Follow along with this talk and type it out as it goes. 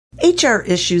HR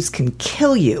issues can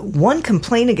kill you. One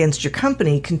complaint against your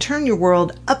company can turn your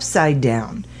world upside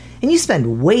down. And you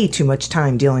spend way too much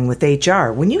time dealing with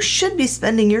HR when you should be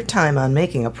spending your time on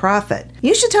making a profit.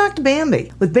 You should talk to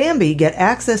Bambee. With Bambee, get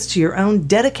access to your own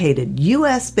dedicated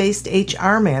U.S.-based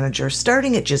HR manager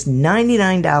starting at just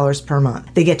 $99 per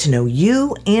month. They get to know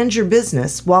you and your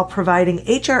business while providing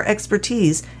HR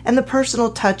expertise and the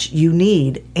personal touch you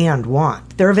need and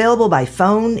want. They're available by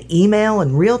phone, email,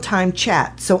 and real-time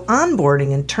chat, so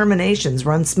onboarding and terminations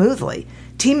run smoothly.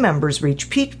 Team members reach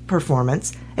peak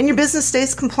performance, and your business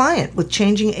stays compliant with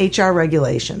changing HR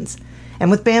regulations.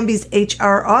 And with Bambee's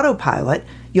HR Autopilot,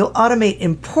 you'll automate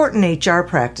important HR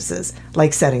practices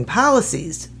like setting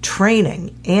policies,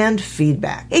 training, and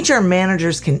feedback. HR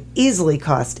managers can easily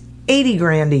cost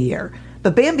 $80,000 a year,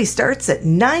 but Bambee starts at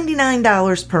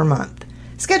 $99 per month.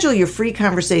 Schedule your free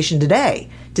conversation today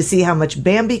to see how much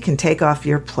Bambee can take off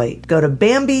your plate. Go to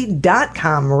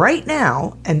Bambee.com right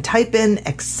now and type in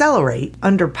Accelerate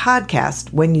under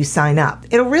podcast when you sign up.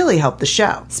 It'll really help the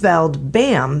show. Spelled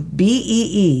BAM,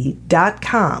 BEE.com.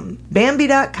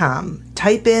 Bambee.com.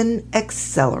 Type in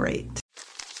Accelerate.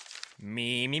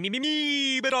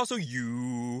 Me, but also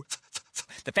you.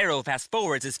 The Pharaoh fast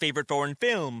forwards his favorite foreign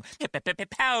film,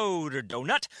 Powder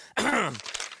Donut.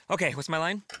 Okay, what's my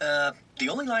line? The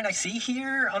only line I see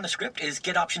here on the script is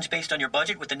get options based on your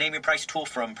budget with the Name Your Price tool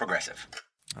from Progressive.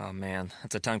 Oh man,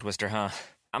 that's a tongue twister, huh?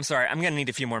 I'm sorry, I'm gonna need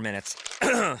a few more minutes.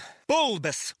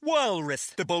 Bulbous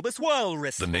Walrus, the Bulbous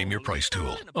Walrus. The Name Your Price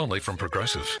tool, only from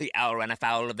Progressive. The owl ran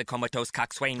afoul of the comatose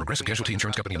coxswain. Progressive Casualty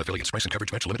Insurance Company and affiliates. Price and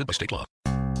coverage match limited by state law.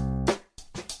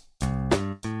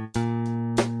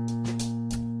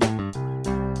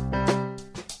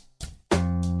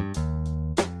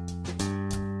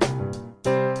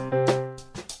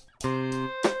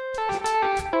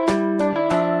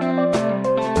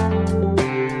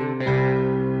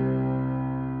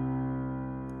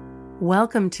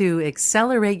 Welcome to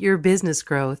Accelerate Your Business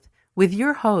Growth with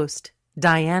your host,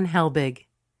 Diane Helbig.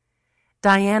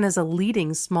 Diane is a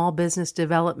leading small business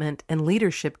development and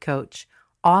leadership coach,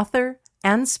 author,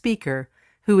 and speaker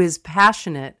who is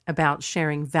passionate about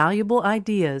sharing valuable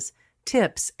ideas,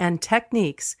 tips, and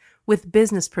techniques with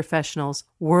business professionals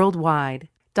worldwide.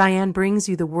 Diane brings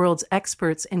you the world's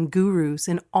experts and gurus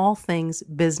in all things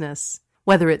business.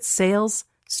 Whether it's sales,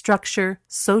 structure,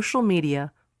 social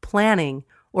media, planning,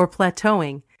 or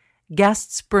plateauing,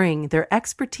 guests bring their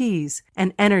expertise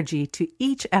and energy to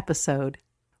each episode.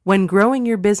 When growing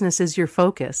your business is your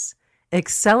focus,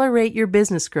 Accelerate Your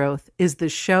Business Growth is the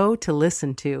show to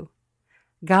listen to.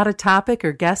 Got a topic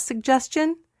or guest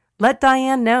suggestion? Let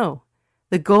Diane know.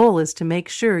 The goal is to make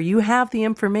sure you have the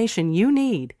information you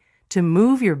need to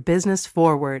move your business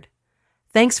forward.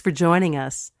 Thanks for joining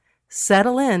us.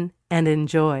 Settle in and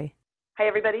enjoy. Hi,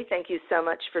 everybody. Thank you so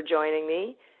much for joining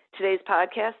me. Today's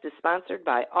podcast is sponsored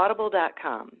by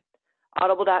Audible.com.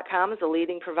 Audible.com is a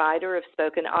leading provider of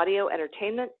spoken audio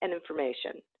entertainment and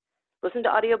information. Listen to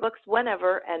audiobooks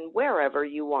whenever and wherever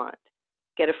you want.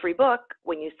 Get a free book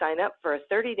when you sign up for a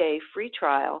 30-day free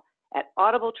trial at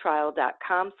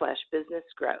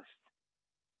audibletrial.com/businessgrowth.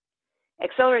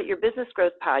 Accelerate Your Business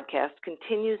Growth podcast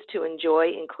continues to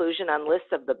enjoy inclusion on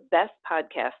lists of the best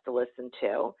podcasts to listen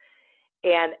to,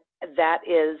 and that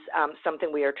is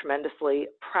something we are tremendously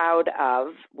proud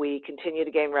of. We continue to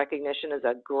gain recognition as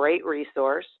a great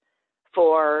resource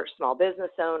for small business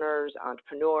owners,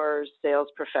 entrepreneurs, sales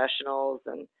professionals,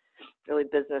 and really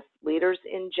business leaders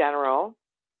in general.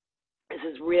 This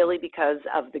is really because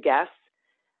of the guests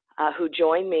who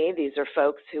join me. These are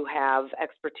folks who have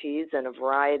expertise in a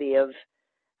variety of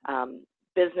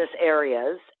business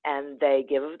areas, and they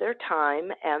give of their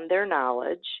time and their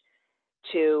knowledge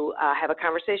to have a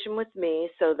conversation with me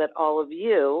so that all of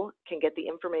you can get the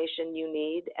information you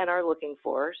need and are looking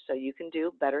for so you can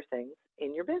do better things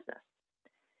in your business.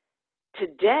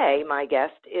 Today, my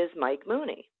guest is Mike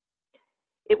Mooney.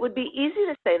 It would be easy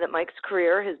to say that Mike's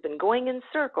career has been going in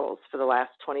circles for the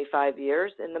last 25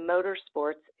 years in the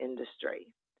motorsports industry.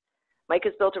 Mike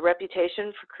has built a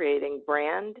reputation for creating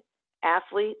brand,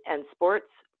 athlete, and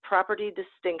sports property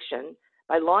distinction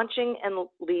by launching and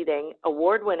leading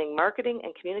award-winning marketing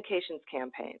and communications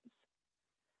campaigns.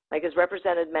 Mike has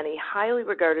represented many highly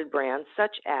regarded brands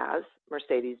such as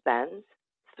Mercedes-Benz,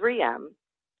 3M,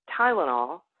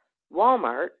 Tylenol,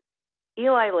 Walmart,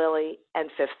 Eli Lilly, and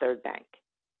Fifth Third Bank.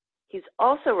 He's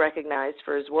also recognized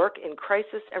for his work in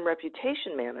crisis and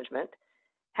reputation management,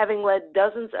 having led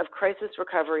dozens of crisis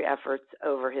recovery efforts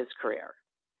over his career.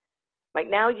 Mike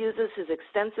now uses his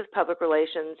extensive public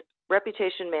relations,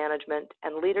 reputation management,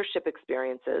 and leadership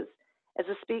experiences as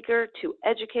a speaker to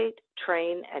educate,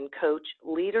 train, and coach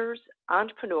leaders,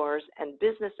 entrepreneurs, and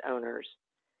business owners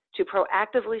to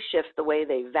proactively shift the way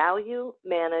they value,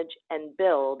 manage, and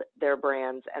build their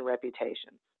brands and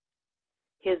reputations.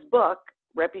 His book,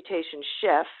 Reputation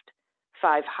Shift,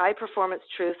 5 High-Performance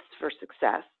Truths for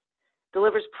Success,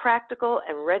 delivers practical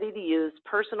and ready-to-use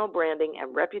personal branding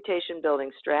and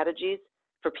reputation-building strategies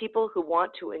for people who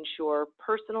want to ensure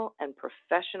personal and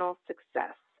professional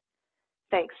success.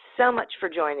 Thanks so much for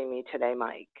joining me today,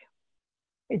 Mike.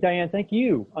 Hey, Diane, thank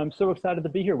you. I'm so excited to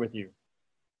be here with you.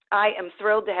 I am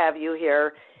thrilled to have you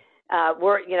here.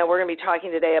 We're going to be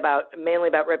talking today mainly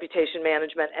about reputation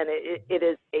management, and it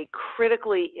is a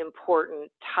critically important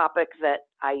topic that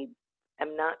I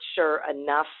am not sure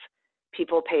enough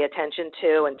people pay attention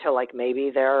to until maybe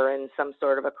they're in some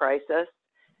sort of a crisis.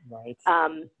 Right.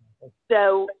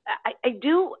 So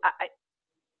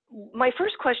my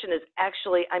first question is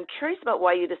actually, I'm curious about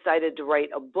why you decided to write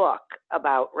a book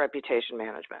about reputation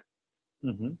management.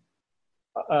 Mm-hmm.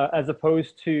 As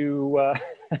opposed to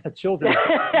children.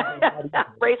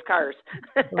 Race cars.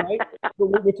 Right?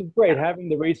 Which is great, having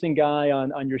the racing guy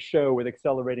on your show with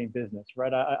Accelerating Business,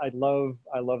 right? I love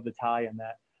the tie in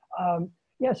that.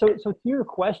 So to your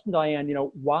question, Diane,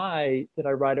 why did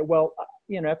I write it? Well,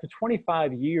 after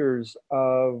 25 years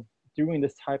of doing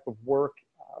this type of work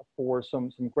for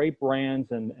some great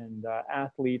brands and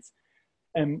athletes,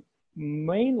 and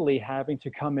mainly having to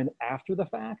come in after the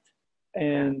fact,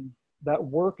 and that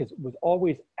work was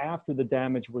always after the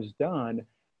damage was done.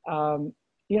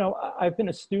 I've been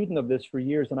a student of this for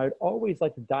years, and I'd always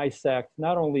like to dissect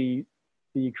not only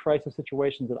the crisis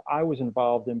situations that I was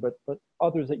involved in, but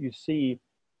others that you see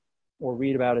or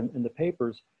read about in the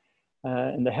papers,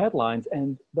 in the headlines.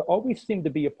 And there always seemed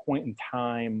to be a point in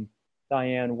time,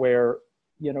 Diane, where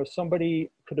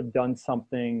somebody could have done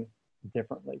something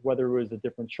differently, whether it was a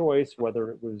different choice,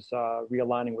 whether it was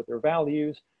realigning with their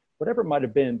values, whatever it might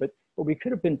have been, but we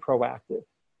could have been proactive.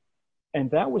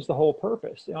 And that was the whole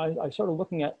purpose. I started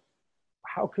looking at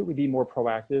how could we be more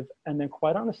proactive? And then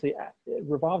quite honestly, it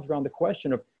revolves around the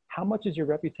question of how much is your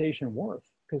reputation worth?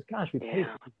 Because gosh, we pay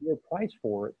a dear price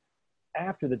for it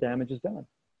after the damage is done.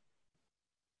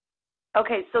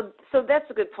 Okay, so that's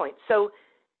a good point. So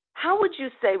how would you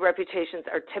say reputations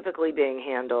are typically being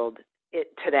handled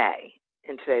today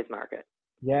in today's market?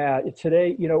 Yeah,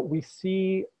 today, we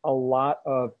see a lot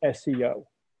of SEO,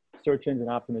 search engine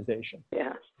optimization.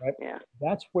 Yeah. Right? Yeah.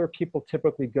 That's where people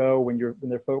typically go when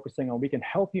they're focusing on, we can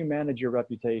help you manage your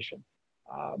reputation.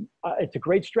 It's a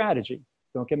great strategy.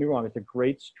 Don't get me wrong. It's a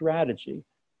great strategy,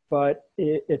 but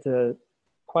it's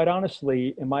quite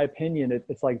honestly, in my opinion,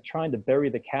 it's like trying to bury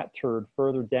the cat turd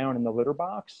further down in the litter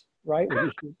box, right?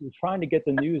 You're trying to get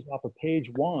the news off of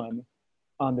page 1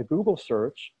 on the Google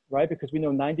search, right? Because we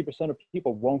know 90% of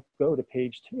people won't go to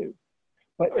page 2.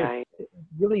 But it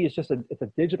really is it's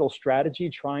a digital strategy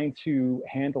trying to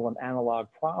handle an analog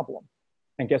problem.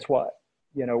 And guess what?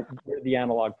 We're the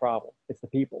analog problem. It's the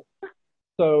people.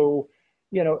 So,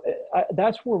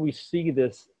 that's where we see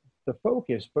the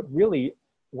focus, but really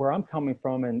where I'm coming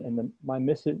from and my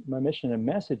mission and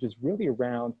message is really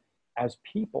around as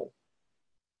people,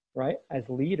 right? As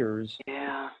leaders.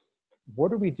 Yeah.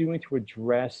 What are we doing to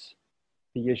address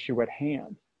the issue at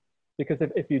hand? Because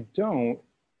if you don't,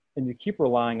 and you keep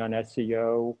relying on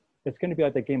SEO, it's going to be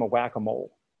like the game of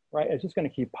whack-a-mole, right? It's just going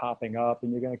to keep popping up,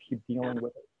 and you're going to keep dealing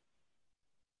with it.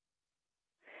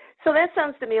 So that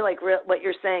sounds to me like what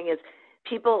you're saying is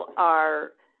people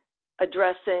are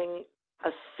addressing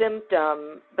a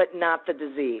symptom, but not the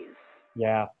disease.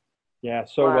 Yeah.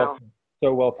 So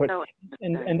well put.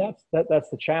 And that's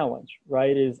the challenge,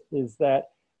 right? Is that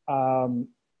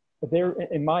there,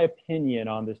 in my opinion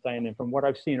on this, Diane, and from what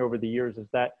I've seen over the years, is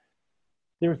that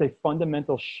there's a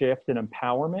fundamental shift in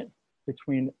empowerment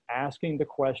between asking the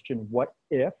question, what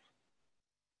if,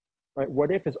 right? What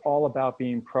if is all about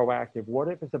being proactive. What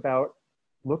if is about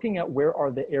looking at where are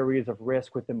the areas of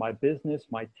risk within my business,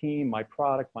 my team, my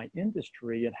product, my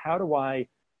industry, and how do I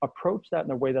approach that in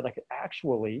a way that I could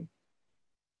actually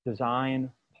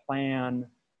design, plan,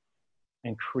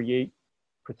 and create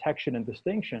protection and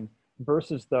distinction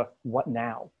versus the what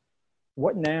now.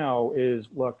 What now is,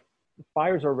 look, the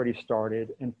fire's already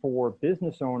started, and for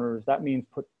business owners, that means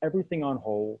put everything on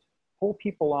hold, pull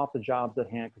people off the jobs at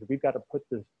hand because we've got to put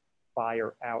this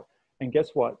fire out. And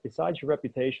guess what? Besides your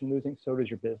reputation losing, so does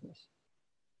your business.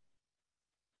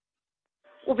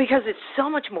 Well, because it's so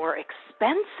much more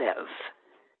expensive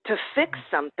to fix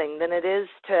something than it is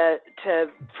to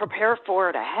prepare for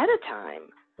it ahead of time.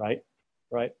 Right.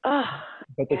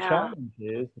 But the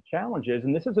challenge is,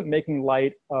 and this isn't making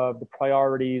light of the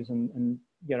priorities and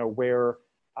where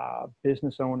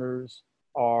business owners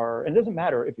are, and it doesn't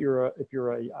matter if you're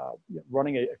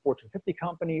running a Fortune 50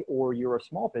 company or you're a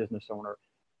small business owner,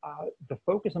 the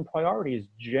focus and priority is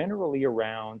generally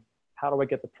around how do I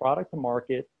get the product to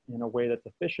market in a way that's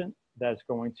efficient, that's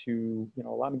going to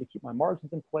allow me to keep my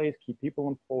margins in place, keep people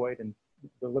employed, and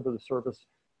deliver the service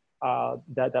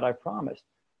that I promised.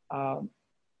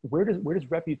 Where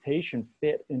does reputation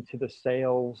fit into the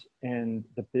sales and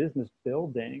the business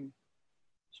building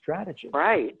strategy?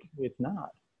 Right. It's not.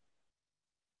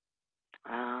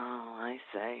 Oh, I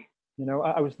see.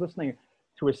 I was listening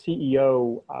to a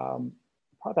CEO probably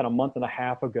about a month and a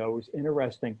half ago. It was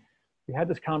interesting. We had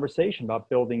this conversation about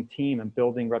building team and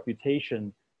building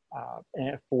reputation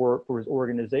for his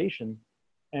organization.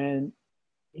 And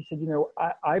he said,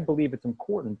 I believe it's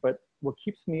important, but what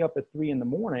keeps me up at 3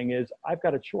 a.m. is I've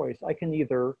got a choice. I can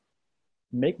either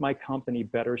make my company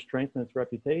better, strengthen its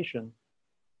reputation,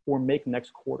 or make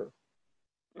next quarter.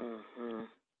 Mm-hmm.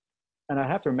 And I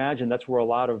have to imagine that's where a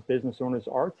lot of business owners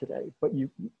are today, but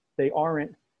they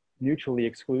aren't mutually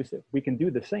exclusive. We can do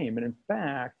the same. And in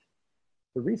fact,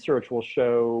 the research will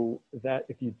show that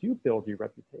if you do build your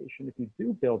reputation, if you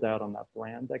do build out on that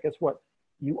brand, guess what?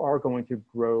 You are going to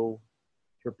grow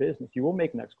your business. You will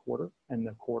make next quarter and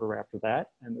the quarter after that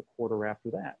and the quarter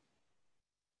after that.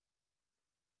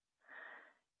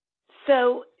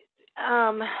 So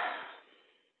I'm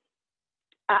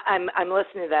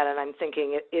listening to that and I'm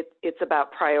thinking it's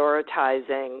about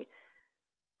prioritizing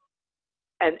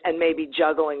and maybe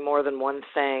juggling more than one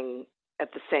thing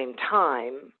at the same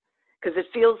time. Because it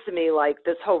feels to me like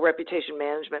this whole reputation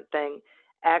management thing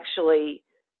actually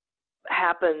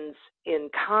happens in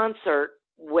concert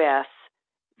with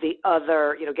the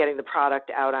other, getting the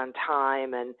product out on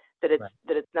time, and that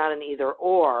it's not an either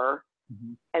or.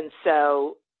 Mm-hmm. And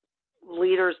so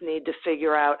leaders need to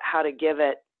figure out how to give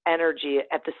it energy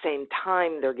at the same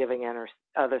time they're giving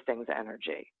other things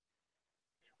energy.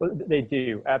 Well, they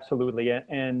do, absolutely.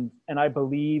 And I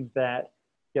believe that,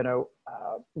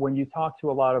 when you talk to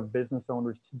a lot of business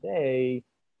owners today,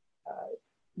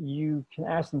 you can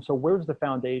ask them, so where's the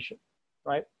foundation,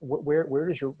 right?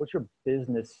 What's your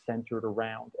business centered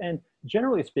around? And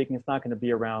generally speaking, it's not going to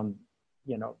be around,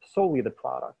 solely the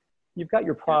product. You've got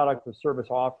your product or service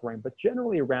offering, but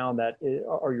generally around that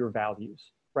are your values,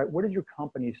 right? What does your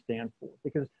company stand for?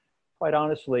 Because quite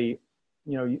honestly,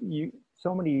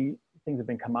 so many things have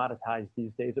been commoditized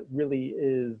these days. It really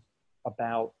is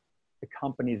about the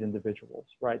company's individuals,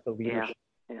 right? The leadership.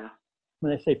 Yeah.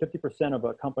 When they say 50% of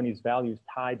a company's value is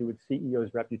tied to its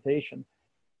CEO's reputation,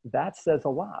 that says a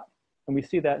lot. And we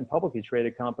see that in publicly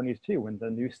traded companies too. When the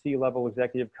new C-level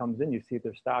executive comes in, you see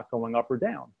their stock going up or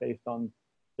down based on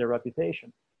their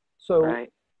reputation. So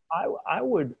I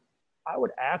would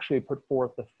actually put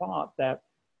forth the thought that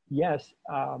yes,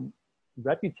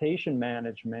 reputation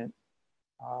management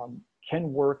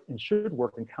can work and should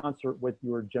work in concert with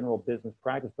your general business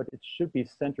practice, but it should be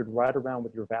centered right around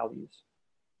with your values.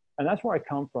 And that's where I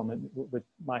come from with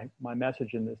my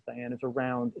message in this, Diane, is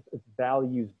around, it's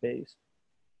values-based.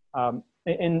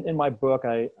 In my book,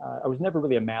 I was never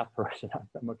really a math person.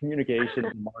 I'm a communication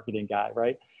and marketing guy,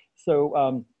 right?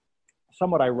 So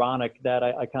somewhat ironic that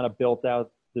I kind of built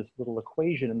out this little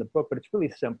equation in the book, but it's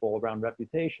really simple around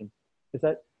reputation, is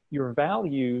that your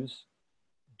values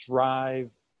drive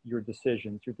your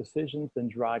decisions then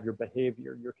drive your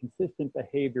behavior. Your consistent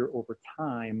behavior over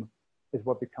time is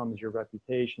what becomes your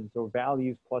reputation. So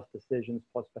values plus decisions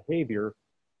plus behavior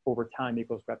over time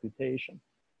equals reputation.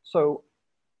 So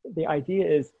the idea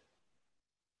is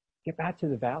get back to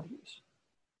the values.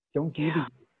 Don't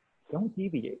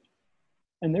deviate.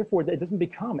 And therefore it doesn't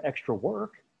become extra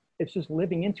work. It's just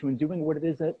living into and doing what it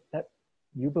is that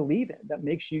you believe in, that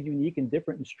makes you unique and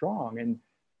different and strong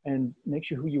and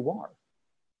makes you who you are.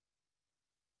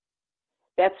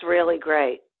 That's really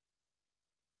great.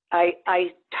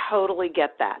 I totally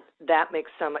get that. That makes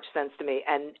so much sense to me.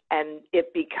 And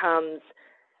it becomes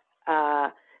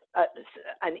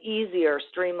an easier,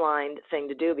 streamlined thing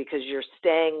to do because you're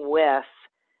staying with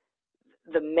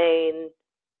the main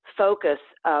focus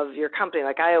of your company.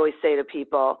 Like I always say to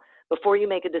people, before you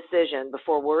make a decision,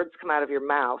 before words come out of your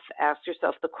mouth, ask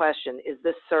yourself the question, is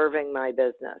this serving my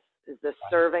business? Is this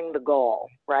serving the goal,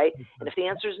 right? And if the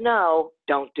answer is no,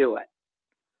 don't do it.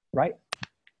 Right.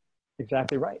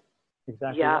 Exactly right.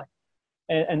 Exactly yeah.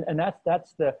 right. And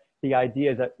that's the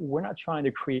idea, is that we're not trying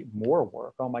to create more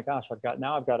work. Oh my gosh, I've got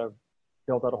to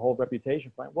build out a whole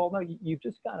reputation plan. Well, no, you've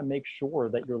just got to make sure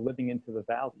that you're living into the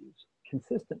values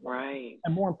consistently. Right.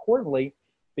 And more importantly,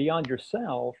 beyond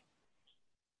yourself,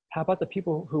 how about the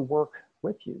people who work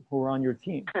with you, who are on your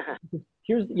team?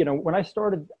 here's, you know, when I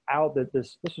started out,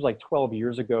 this was like 12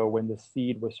 years ago when the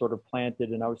seed was sort of planted,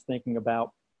 and I was thinking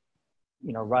about,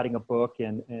 you know, writing a book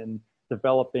and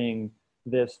developing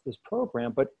this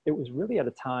program. But it was really at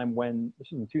a time when, this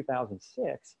was in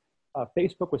 2006,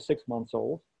 Facebook was 6 months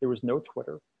old. There was no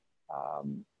Twitter.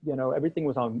 You know, everything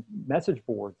was on message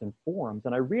boards and forums.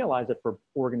 And I realized that for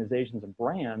organizations and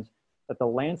brands, that the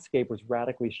landscape was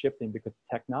radically shifting because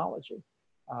of technology.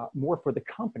 More for the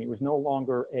company. It was no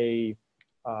longer a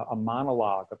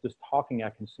monologue of just talking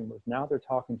at consumers. Now they're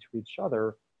talking to each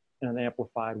other in an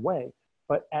amplified way.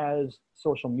 But as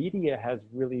social media has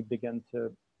really begun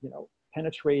to, you know,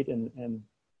 penetrate and you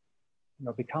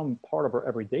know, become part of our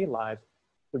everyday lives,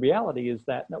 the reality is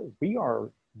that no, we are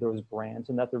those brands,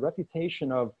 and that the reputation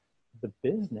of the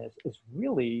business is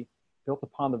really built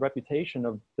upon the reputation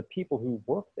of the people who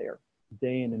work there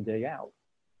day in and day out.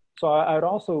 So I would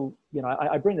also, you know,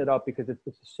 I bring it up because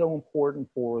it's so important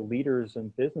for leaders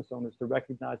and business owners to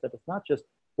recognize that it's not just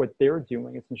what they're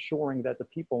doing, it's ensuring that the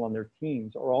people on their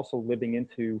teams are also living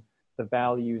into the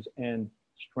values and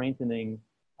strengthening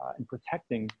and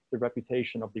protecting the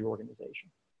reputation of the organization.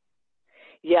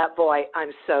 Yeah, boy,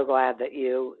 I'm so glad that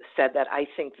you said that. I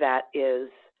think that is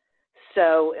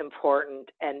so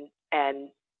important, and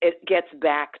it gets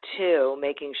back to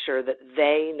making sure that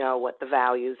they know what the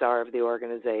values are of the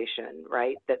organization,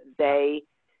 right? That they,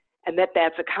 and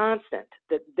that's a constant,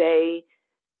 that they,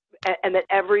 and that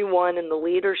everyone in the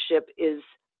leadership is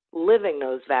living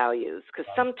those values.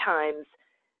 Because sometimes,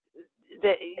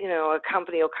 that, you know, a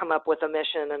company will come up with a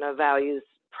mission and a values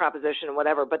proposition and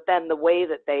whatever, but then the way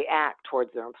that they act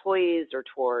towards their employees or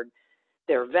toward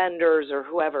their vendors or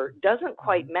whoever doesn't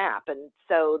quite map. And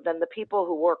so then the people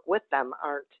who work with them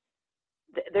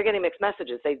they're getting mixed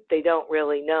messages. They don't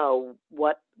really know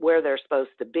where they're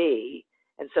supposed to be.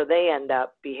 And so they end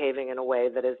up behaving in a way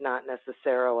that is not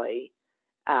necessarily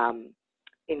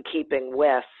in keeping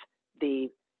with the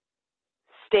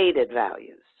stated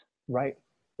values. Right,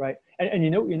 right. And you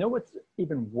know what's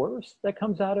even worse that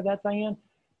comes out of that, Diane?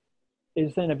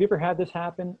 Is then, have you ever had this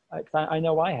happen? I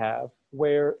know I have,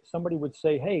 where somebody would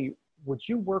say, hey, would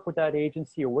you work with that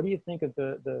agency, or what do you think of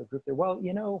the group there? Well,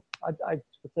 you know, I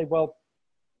would say, well,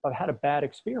 I've had a bad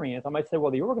experience. I might say, well,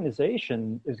 the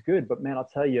organization is good, but man, I'll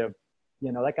tell you,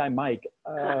 you know, that guy Mike,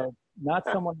 not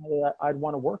someone that I'd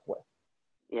want to work with.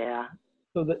 Yeah.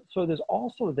 So there's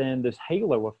also then this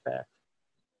halo effect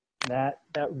that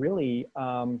really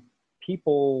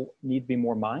people need to be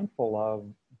more mindful of,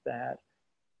 that,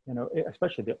 you know,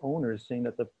 especially the owners, seeing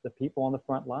that the people on the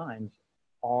front lines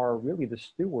are really the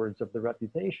stewards of the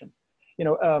reputation. You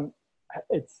know,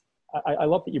 I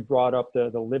love that you brought up the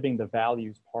living the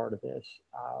values part of this,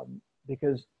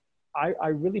 because I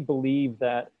really believe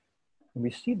that we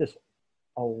see this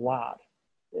a lot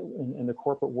in the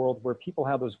corporate world, where people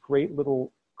have those great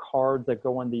little cards that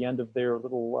go on the end of their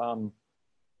little,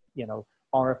 you know,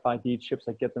 RFID chips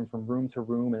that get them from room to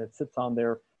room, and it sits on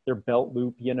their belt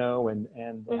loop, you know, and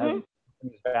they have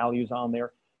these values on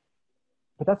there.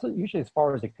 But that's usually as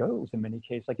far as it goes in many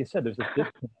cases. Like you said, there's a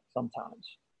disconnect sometimes,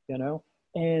 you know.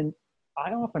 And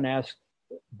I often ask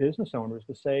business owners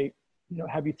to say, you know,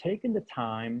 have you taken the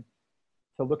time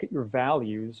to look at your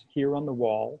values here on the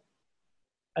wall,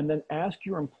 and then ask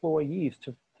your employees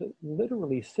to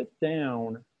literally sit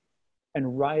down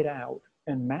and write out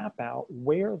and map out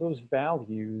where those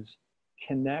values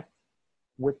connect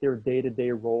with their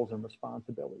day-to-day roles and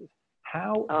responsibilities?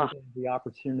 How do they have the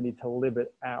opportunity to live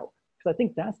it out? Because I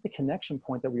think that's the connection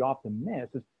point that we often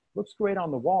miss. It looks great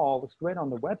on the wall, looks great on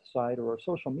the website or our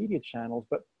social media channels,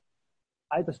 but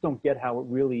I just don't get how it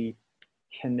really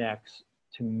connects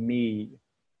to me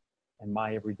and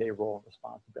my everyday role and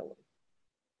responsibility.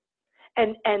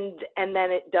 And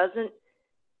then it doesn't,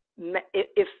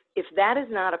 if that is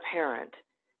not apparent,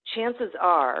 chances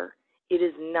are it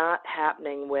is not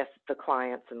happening with the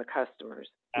clients and the customers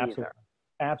Absolutely. either.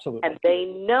 Absolutely. And they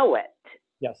know it.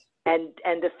 Yes. And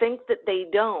to think that they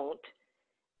don't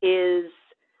is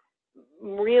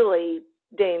really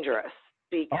dangerous,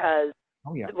 because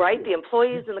right, the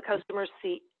employees and the customers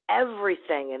see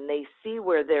everything, and they see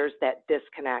where there's that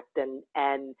disconnect,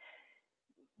 and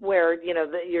where, you know,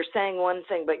 you're saying one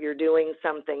thing but you're doing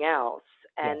something else,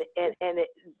 and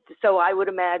so I would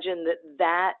imagine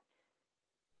that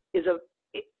is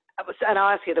and I'll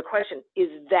ask you the question: is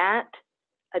that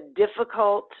a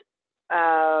difficult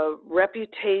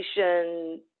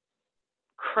reputation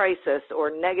crisis or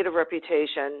negative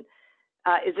reputation?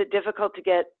 Is it difficult to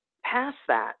get past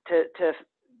that, to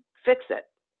fix it?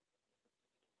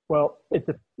 Well, it's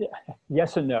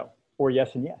yes and no, or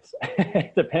yes and yes.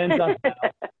 It depends on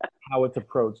how it's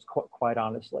approached, quite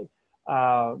honestly.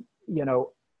 you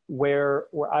know, where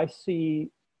I see,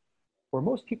 where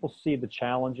most people see the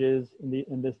challenges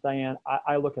in this, Diane,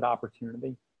 I look at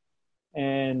opportunity.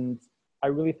 And I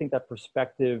really think that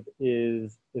perspective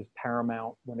is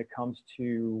paramount when it comes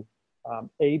to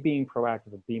A, being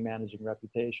proactive, and B, managing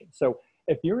reputation. So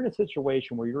if you're in a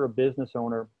situation where you're a business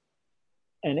owner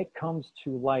and it comes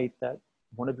to light that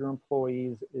one of your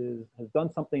employees has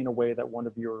done something in a way that one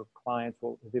of your clients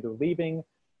is either leaving,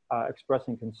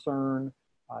 expressing concern,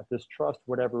 distrust,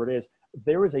 whatever it is,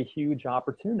 there is a huge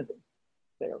opportunity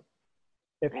there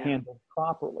if handled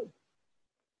properly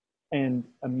and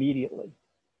immediately,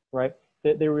 right?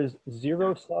 There is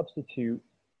zero substitute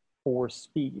for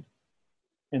speed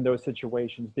in those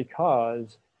situations,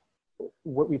 because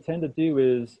what we tend to do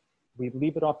is we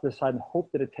leave it off to the side and hope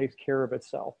that it takes care of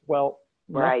itself. Well,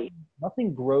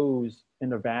 nothing grows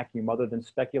in a vacuum other than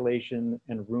speculation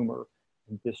and rumor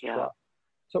and distrust. Yeah.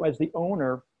 So as the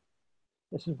owner,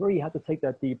 this is where you have to take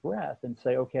that deep breath and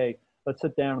say, okay, let's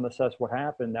sit down and assess what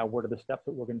happened. Now, what are the steps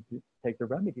that we're going to take to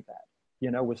remedy that?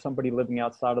 You know, was somebody living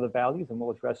outside of the values, and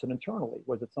we'll address it internally?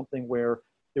 Was it something where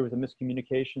there was a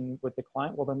miscommunication with the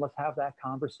client? Well, then let's have that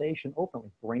conversation openly.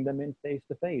 Bring them in face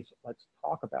to face. Let's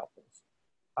talk about this.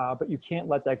 But you can't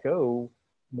let that go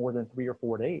more than 3 or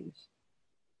 4 days.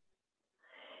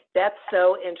 That's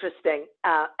so interesting.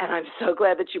 And I'm so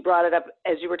glad that you brought it up.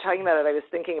 As you were talking about it, I was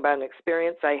thinking about an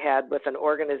experience I had with an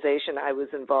organization I was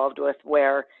involved with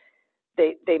where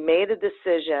they made a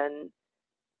decision.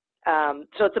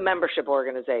 So it's a membership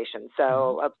organization.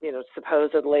 So, you know,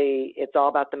 supposedly it's all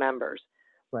about the members.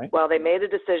 Right. Well, they made a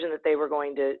decision that they were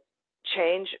going to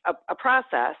change a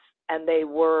process, and they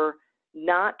were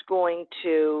not going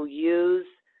to use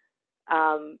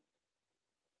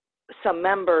some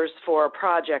members for a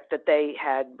project that they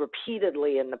had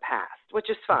repeatedly in the past, which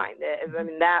is fine. I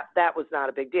mean, that was not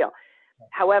a big deal.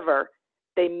 However,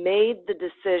 they made the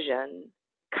decision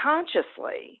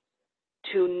consciously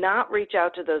to not reach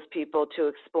out to those people to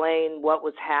explain what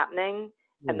was happening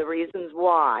and the reasons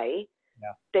why.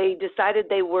 Yeah. They decided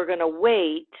they were going to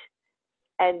wait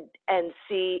and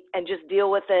see and just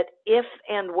deal with it if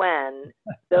and when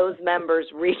those members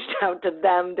reached out to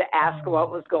them to ask what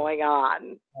was going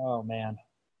on. Oh, man.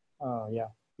 Oh, yeah.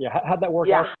 Yeah. How'd that work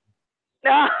out?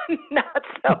 No, not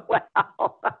so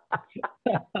well.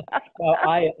 Well,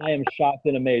 I am shocked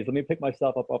and amazed. Let me pick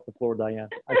myself up off the floor, Diane.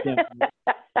 I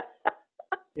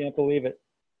can't believe it.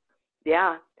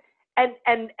 Yeah.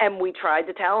 And we tried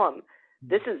to tell them,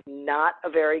 this is not a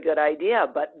very good idea,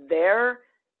 but their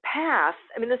path,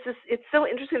 I mean, it's so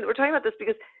interesting that we're talking about this,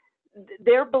 because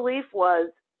their belief was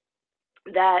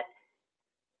that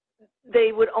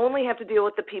they would only have to deal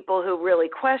with the people who really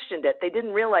questioned it. They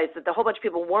didn't realize that the whole bunch of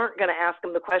people weren't going to ask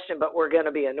them the question, but were going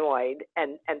to be annoyed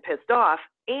and pissed off.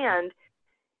 And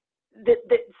that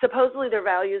supposedly their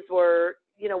values were,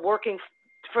 you know, working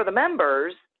for the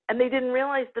members, and they didn't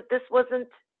realize that this wasn't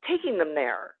taking them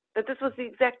there, that this was the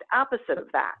exact opposite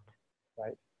of that.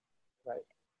 Right.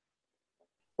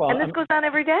 Well, and this goes on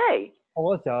every day.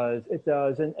 Oh, it does. It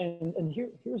does. And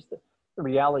here's the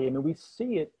reality. I mean, we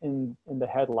see it in the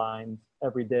headlines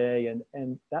every day.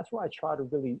 And that's why I try to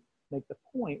really make the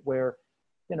point where,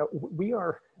 you know, we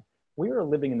are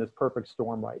living in this perfect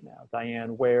storm right now,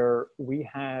 Diane, where we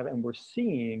have, and we're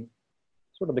seeing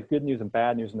sort of the good news and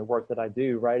bad news in the work that I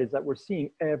do, right, is that we're seeing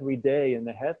every day in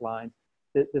the headlines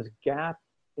this gap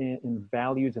in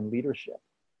values and leadership.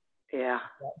 Yeah.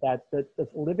 That's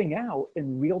living out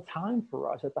in real time for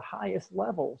us at the highest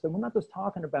levels. And we're not just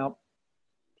talking about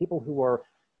people who are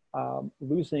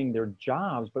losing their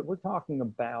jobs, but we're talking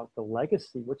about the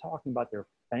legacy. We're talking about their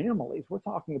families. We're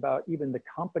talking about even the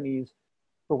companies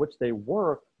for which they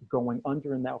work going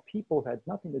under, and now people who had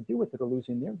nothing to do with it are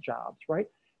losing their jobs, right?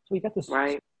 So you got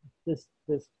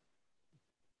this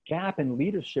gap in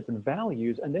leadership and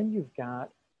values, and then you've got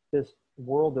this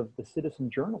world of the citizen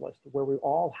journalist where we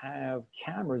all have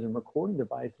cameras and recording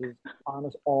devices on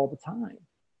us all the time.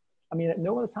 I mean, at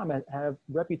no other time have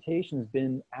reputations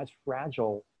been as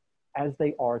fragile as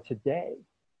they are today.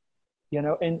 You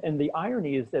know, and the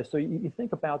irony is this. So you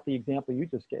think about the example you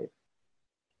just gave,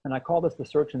 and I call this the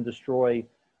search and destroy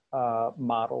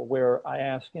model, where I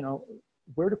ask, you know,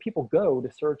 where do people go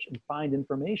to search and find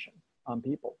information on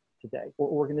people today or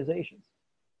organizations?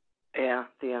 Yeah,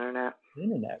 the internet. The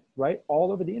internet, right?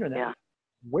 All over the internet. Yeah.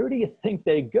 Where do you think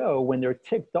they go when they're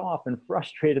ticked off and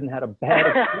frustrated and had a bad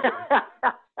experience?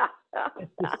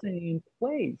 It's the same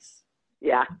place.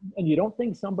 Yeah. And you don't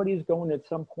think somebody's going to at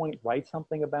some point write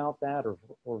something about that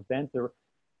or vent or,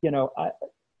 you know,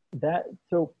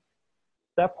 so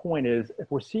that point is,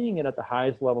 if we're seeing it at the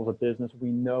highest levels of business, we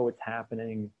know it's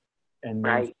happening. And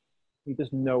right. You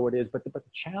just know it is. But the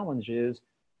challenge is,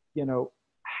 you know,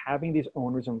 having these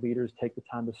owners and leaders take the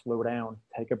time to slow down,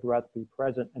 take a breath, be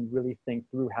present, and really think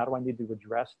through, how do I need to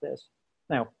address this?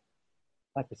 Now,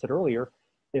 like I said earlier,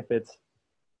 if it's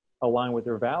aligned with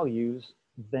their values,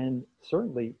 then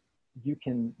certainly you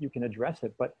can address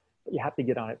it, but you have to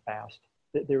get on it fast.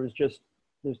 There's just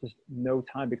no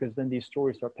time, because then these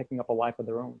stories start picking up a life of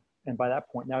their own. And by that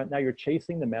point, now you're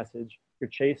chasing the message, you're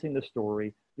chasing the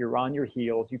story, you're on your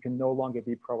heels. You can no longer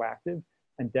be proactive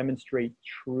and demonstrate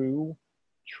true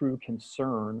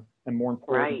concern, and more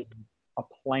importantly, a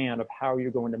plan of how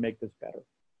you're going to make this better.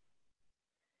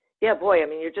 Yeah, boy, I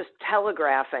mean, you're just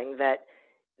telegraphing that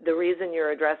the reason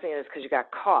you're addressing it is because you got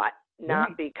caught,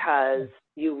 not because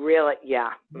you really,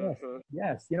 Yes,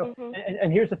 yes. You know,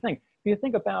 and here's the thing. If you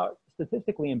think about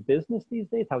statistically in business these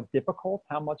days, how difficult,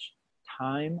 how much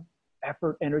time,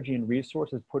 effort, energy, and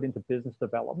resources put into business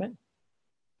development,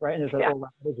 right? And there's a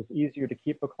lot of it's easier to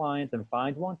keep a client than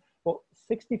find one. Well,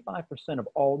 65% of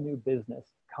all new business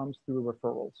comes through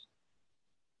referrals.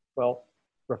 Well,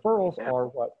 referrals are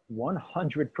what?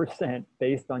 100%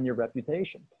 based on your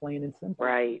reputation, plain and simple.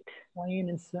 Right. Plain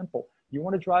and simple. You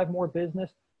want to drive more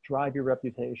business, drive your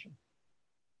reputation.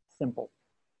 Simple.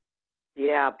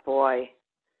 Yeah, boy.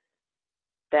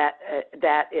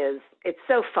 That is, it's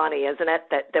so funny, isn't it?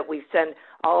 That we spend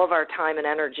all of our time and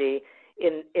energy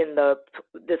in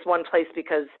this one place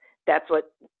because that's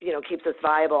what, you know, keeps us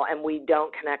viable, and we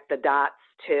don't connect the dots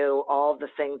to all the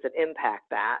things that impact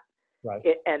that, right?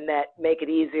 And that make it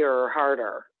easier or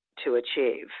harder to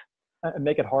achieve. And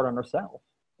make it hard on ourselves,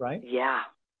 right? Yeah.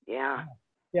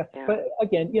 But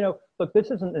again, you know, look,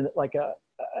 this isn't like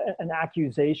an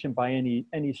accusation by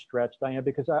any stretch, Diane,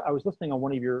 because I was listening on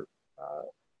one of your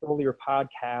earlier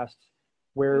podcasts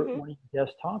where one of your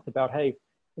guests talked about, hey,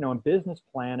 you know, in business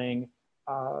planning,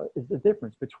 is the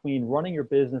difference between running your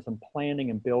business and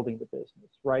planning and building the business,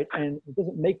 right? And it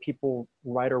doesn't make people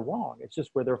right or wrong. It's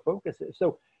just where their focus is.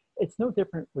 So it's no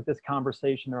different with this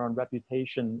conversation around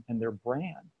reputation and their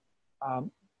brand.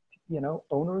 You know,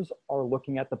 owners are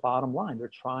looking at the bottom line.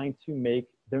 They're trying to make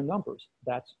their numbers.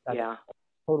 That's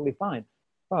totally fine.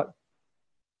 But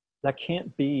that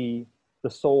can't be the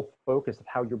sole focus of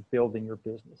how you're building your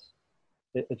business.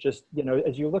 It's just, you know,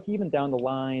 as you look even down the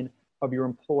line of your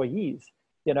employees,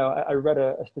 you know, I read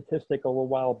a statistic a little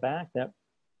while back that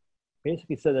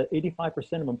basically said that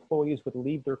 85% of employees would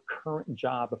leave their current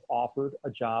job if offered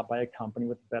a job by a company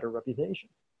with a better reputation.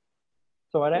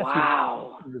 So I'd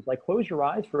ask you, like, close your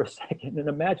eyes for a second and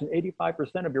imagine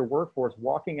 85% of your workforce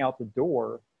walking out the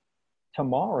door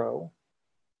tomorrow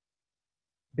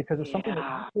because of something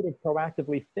that you could have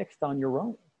proactively fixed on your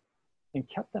own and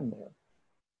kept them there.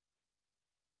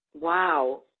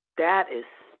 Wow, that is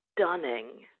stunning.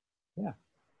 Yeah.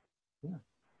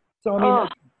 So, I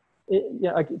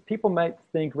mean, people might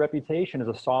think reputation is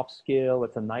a soft skill.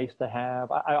 It's a nice to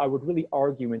have. I would really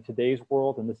argue in today's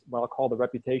world, in this, what I'll call the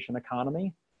reputation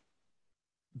economy,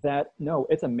 that no,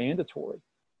 it's a mandatory.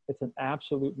 It's an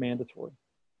absolute mandatory.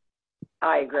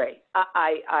 I agree.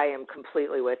 I am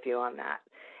completely with you on that.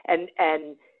 And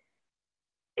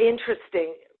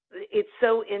interesting. It's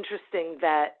so interesting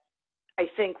that I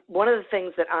think one of the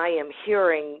things that I am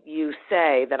hearing you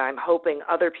say, that I'm hoping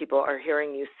other people are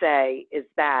hearing you say, is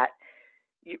that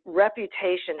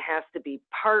reputation has to be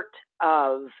part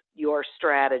of your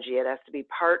strategy. It has to be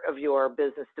part of your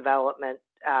business development,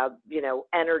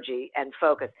 energy and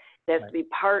focus. It has to be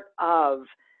part of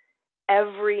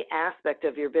every aspect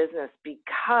of your business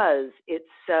because it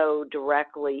so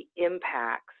directly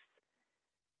impacts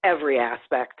every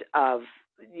aspect of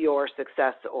your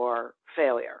success or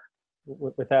failure.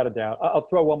 Without a doubt. I'll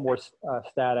throw one more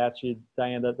stat at you,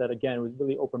 Diane, that again, was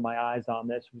really opened my eyes on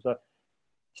this. It was a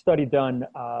study done,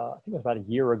 I think it was about a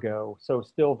year ago, so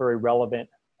still very relevant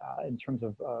in terms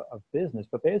of business.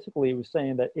 But basically, it was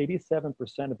saying that 87%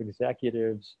 of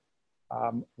executives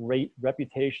rate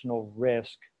reputational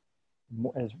risk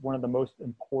as one of the most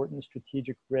important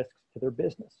strategic risks to their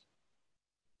business.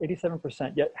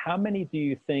 87%. Yet, how many do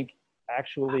you think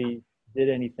actually did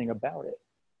anything about it?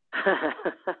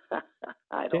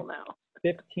 I don't know.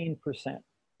 15%.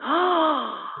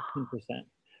 15%.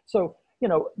 So, you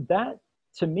know, that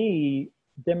to me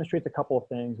demonstrates a couple of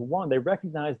things. One, they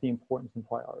recognize the importance and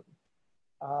priority.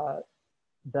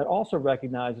 That also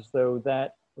recognizes, though,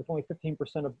 that with only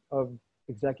 15% of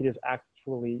executives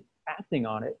actually acting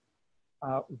on it,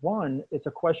 one, it's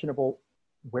a questionable,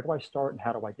 where do I start and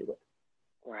how do I do it?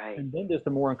 Right. And then there's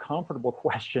the more uncomfortable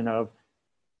question of,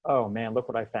 oh man, look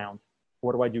what I found.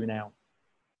 What do I do now?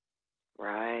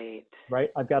 Right.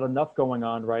 Right. I've got enough going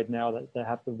on right now that I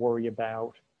have to worry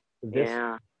about this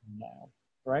now.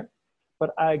 Right.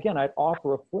 But again, I'd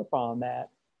offer a flip on that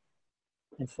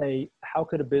and say, how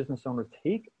could a business owner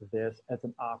take this as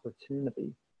an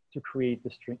opportunity to create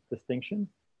distinction,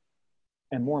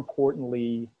 and more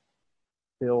importantly,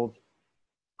 build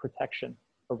protection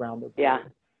around their brand? Yeah.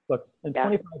 Look, in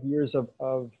 25 years of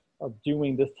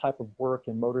doing this type of work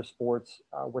in motorsports,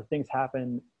 where things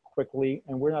happen quickly,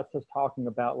 and we're not just talking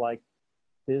about like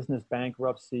business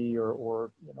bankruptcy or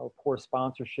poor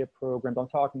sponsorship programs. I'm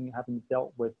talking having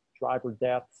dealt with driver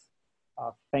deaths,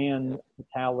 fan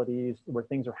fatalities, where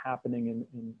things are happening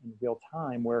in real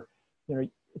time, where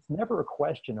it's never a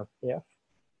question of if,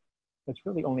 it's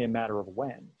really only a matter of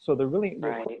when. So the really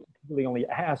only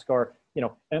ask are,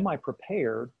 am I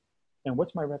prepared, and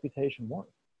what's my reputation worth?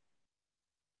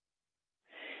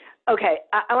 Okay,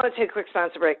 I want to take a quick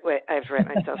sponsor break. Wait, I have to write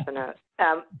myself a note.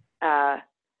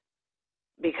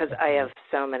 Because I have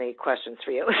so many questions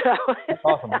for you.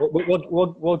 Awesome.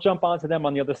 We'll jump onto them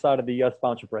on the other side of the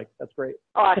sponsor break. That's great.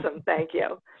 Awesome. Thank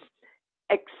you.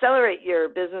 Accelerate Your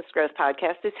Business Growth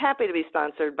podcast is happy to be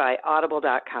sponsored by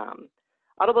Audible.com.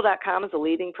 Audible.com is a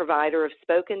leading provider of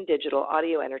spoken digital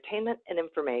audio entertainment and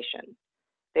information.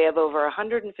 They have over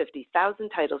 150,000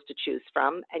 titles to choose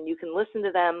from, and you can listen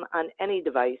to them on any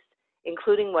device,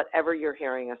 including whatever you're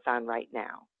hearing us on right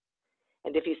now.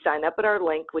 And if you sign up at our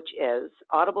link, which is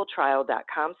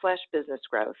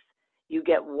audibletrial.com/businessgrowth, you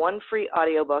get one free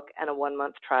audiobook and a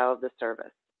 1-month trial of the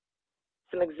service.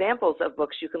 Some examples of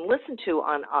books you can listen to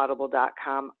on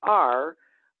audible.com are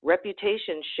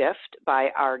Reputation Shift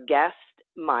by our guest,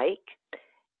 Mike,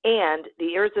 and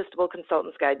The Irresistible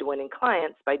Consultant's Guide to Winning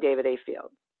Clients by David A.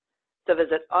 Field. So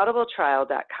visit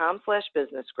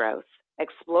audibletrial.com/businessgrowth.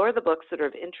 Explore the books that are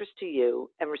of interest to you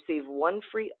and receive one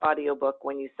free audiobook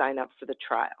when you sign up for the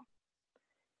trial.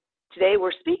 Today,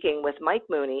 we're speaking with Mike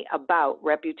Mooney about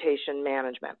reputation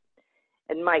management.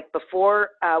 And Mike,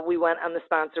 before we went on the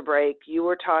sponsor break, you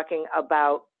were talking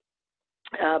about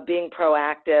being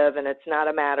proactive, and it's not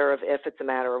a matter of if, it's a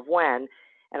matter of when.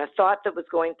 And a thought that was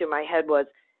going through my head was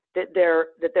that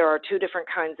there are two different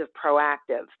kinds of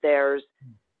proactive. There's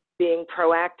being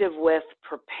proactive with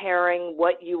preparing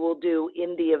what you will do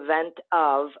in the event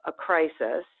of a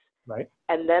crisis. Right.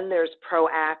 And then there's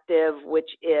proactive, which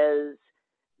is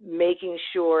making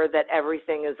sure that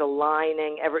everything is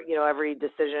aligning, every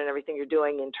decision and everything you're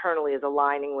doing internally is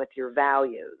aligning with your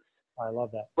values. I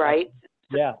love that. Right?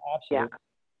 Yeah, absolutely.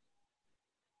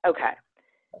 Yeah. Okay.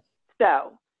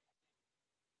 So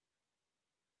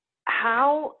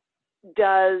how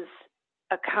does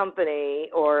a company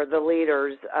or the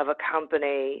leaders of a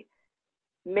company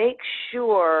make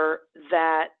sure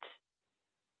that,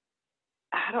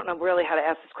 I don't know really how to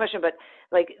ask this question, but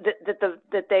like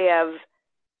that they have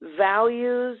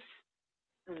values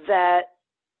that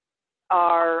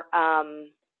are, I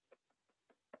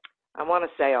want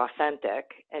to say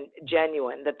authentic and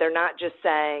genuine, that they're not just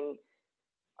saying,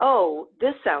 oh,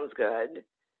 this sounds good,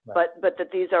 right, but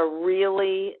that these are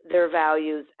really their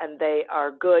values and they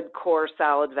are good, core,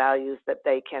 solid values that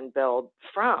they can build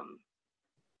from.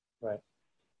 Right.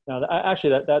 Now,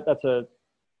 actually, that's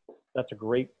a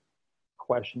great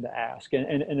question to ask,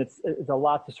 and it's a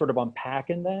lot to sort of unpack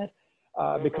in that,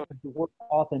 because the word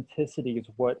authenticity is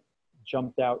what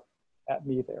jumped out at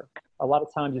me there. A lot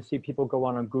of times you see people go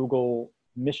on Google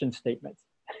mission statements,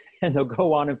 and they'll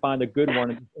go on and find a good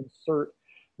one and insert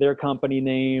their company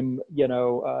name,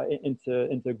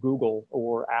 into Google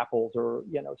or Apple's or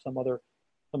some other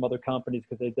companies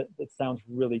because it sounds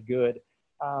really good.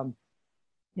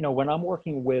 When I'm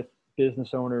working with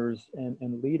business owners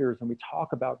and leaders and we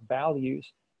talk about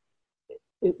values,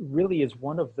 it really is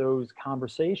one of those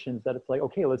conversations that it's like,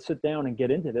 okay, let's sit down and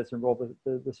get into this and roll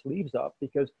the sleeves up,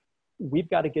 because we've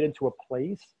got to get into a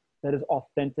place that is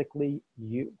authentically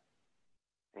you.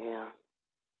 Yeah.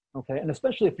 Okay. And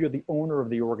especially if you're the owner of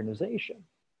the organization,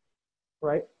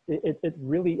 right? It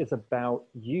really is about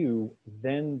you,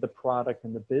 then the product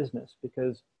and the business,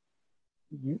 because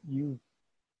you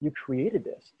created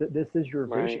this. This is your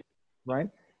vision, right?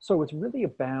 So it's really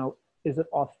about, is it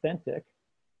authentic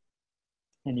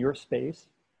in your space,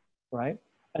 right?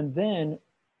 And then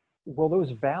will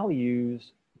those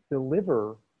values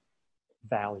deliver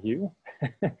value,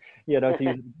 to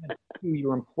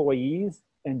your employees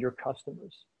and your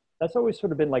customers? That's always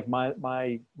sort of been like my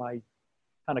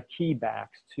kind of key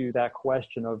backs to that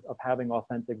question of having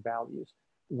authentic values.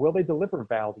 Will they deliver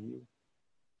value?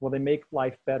 Will they make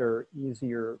life better,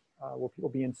 easier? Will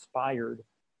people be inspired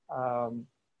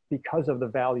because of the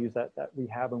values that we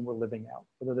have and we're living out?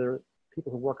 Whether they're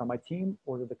people who work on my team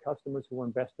or they're the customers who are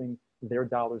investing their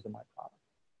dollars in my product.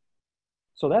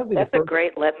 So that's a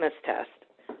great litmus test.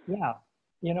 Yeah.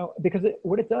 Because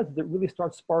what it does is it really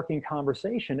starts sparking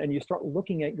conversation, and you start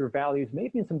looking at your values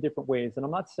maybe in some different ways. And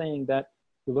I'm not saying that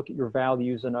you look at your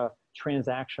values in a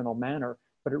transactional manner,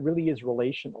 but it really is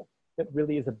relational. It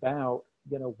really is about,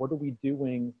 what are we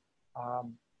doing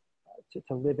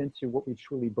to live into what we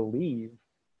truly believe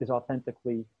is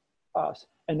authentically us.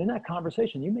 And in that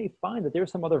conversation, you may find that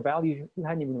there's some other values you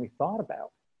hadn't even really thought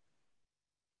about,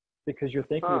 because you're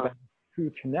thinking about the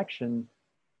true connection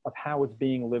of how it's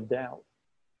being lived out.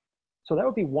 So that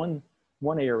would be one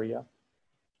area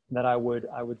that I would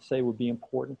say would be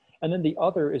important. And then the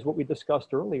other is what we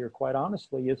discussed earlier, quite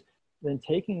honestly, is then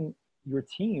taking your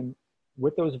team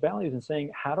with those values and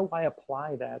saying, how do I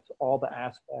apply that to all the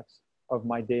aspects of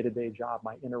my day-to-day job,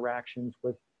 my interactions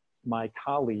with my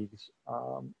colleagues,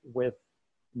 with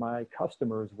my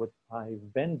customers, with my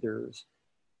vendors,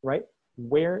 right?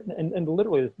 And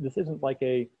literally, this isn't like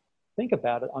think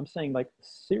about it. I'm saying, like,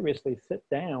 seriously, sit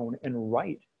down and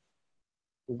write.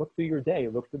 Look through your day,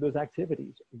 look through those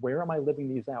activities. Where am I living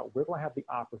these out? Where do I have the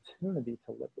opportunity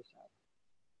to live this out?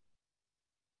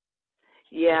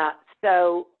 Yeah.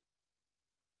 So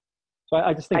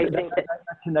I just think that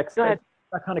connects. That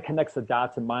kind of connects the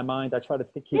dots in my mind. I try to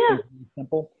keep things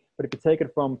simple. But if you take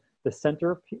it from the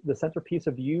centerpiece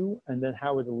of you, and then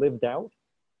how it's lived out,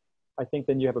 I think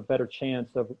then you have a better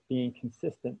chance of being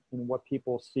consistent in what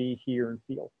people see, hear, and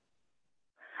feel.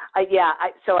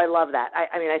 So I love that.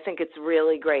 I mean, I think it's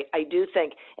really great. I do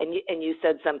think, and you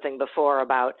said something before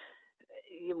about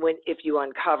if you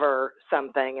uncover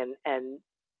something and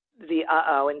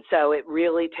and so it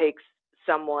really takes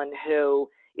someone who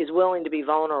is willing to be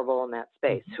vulnerable in that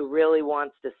space, who really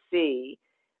wants to see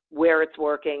where it's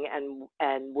working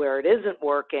and where it isn't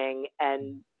working,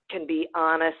 and can be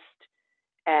honest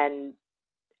and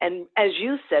as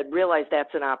you said, realize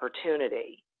that's an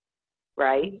opportunity.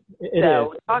 Right.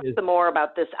 Talk some more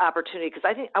about this opportunity, because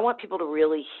I think I want people to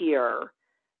really hear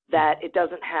that it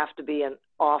doesn't have to be an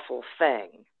awful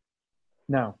thing.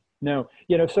 No.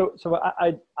 So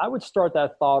I would start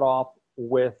that thought off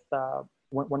with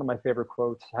one of my favorite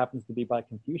quotes. Happens to be by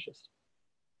Confucius.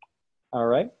 All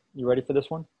right, you ready for this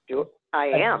one? I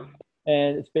am.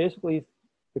 And it's basically,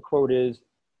 the quote is,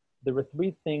 there are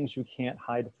three things you can't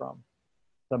hide from: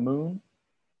 the moon,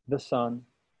 the sun,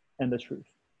 and the truth.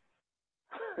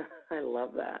 I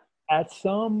love that. At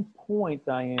some point,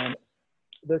 Diane,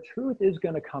 the truth is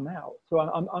going to come out. So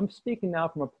I'm speaking now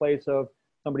from a place of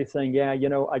somebody saying, yeah,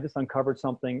 I just uncovered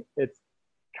something. It's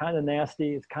kind of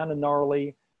nasty. It's kind of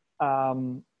gnarly.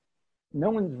 No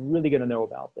one's really going to know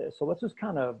about this. So let's just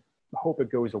kind of hope it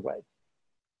goes away.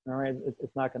 All right.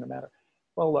 It's not going to matter.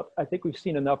 Well, look, I think we've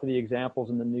seen enough of the examples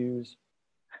in the news.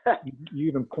 You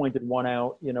even pointed one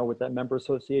out, with that member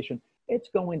association. It's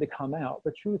going to come out.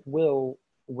 The truth will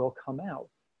come out.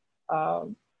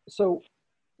 So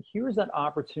here's that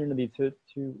opportunity to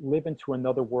live into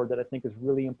another word that I think is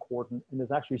really important, and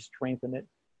there's actually strength in it.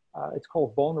 It's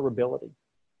called vulnerability.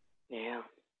 Yeah.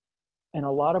 And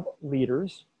a lot of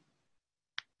leaders,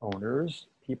 owners,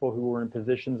 people who are in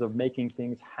positions of making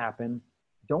things happen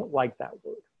don't like that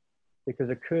word, because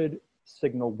it could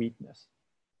signal weakness.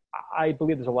 I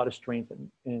believe there's a lot of strength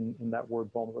in that word,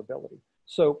 vulnerability.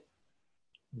 So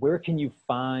where can you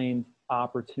find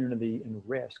opportunity and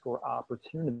risk, or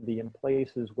opportunity in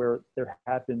places where there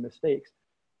have been mistakes?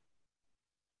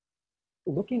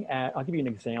 I'll give you an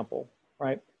example,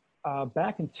 right?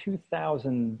 Back in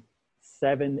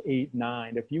 2007, 8,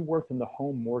 9, if you worked in the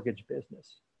home mortgage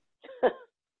business,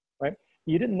 right?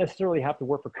 You didn't necessarily have to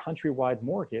work for Countrywide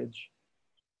Mortgage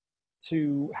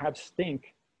to have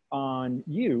stink on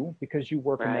you because you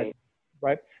work in that,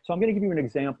 right? So I'm going to give you an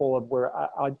example of where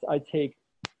I take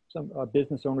some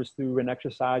business owners through an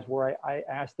exercise where I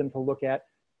ask them to look at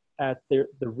the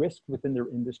risk within their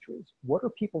industries. What are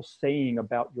people saying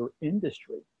about your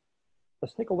industry?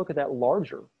 Let's take a look at that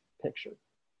larger picture.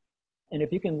 And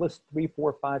if you can list 3,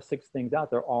 4, 5, 6 things out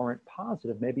that aren't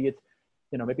positive, maybe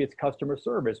it's customer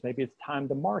service, maybe it's time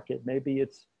to market, maybe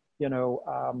it's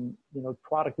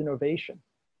product innovation.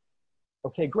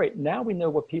 Okay, great. Now we know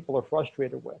what people are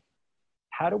frustrated with.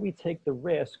 How do we take the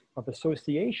risk of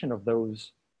association of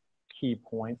those key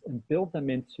points and build them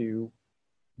into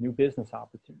new business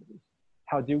opportunities?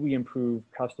 How do we improve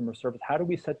customer service? How do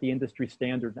we set the industry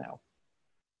standard now?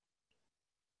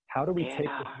 How do we take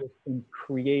this and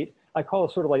create, I call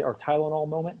it sort of like our Tylenol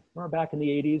moment. Remember back in the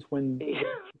 80s when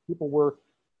people were,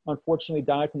 unfortunately,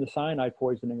 died from the cyanide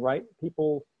poisoning, right?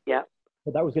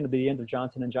 But that was going to be the end of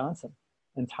Johnson & Johnson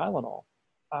and Tylenol.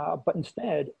 But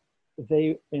instead,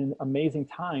 they, in amazing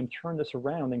time, turned this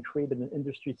around and created an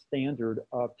industry standard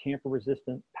of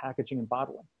tamper-resistant packaging and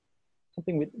bottling.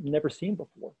 something we'd never seen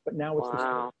before, but now it's the Wow.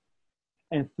 standard.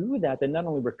 And through that, they not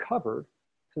only recovered,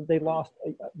 so they lost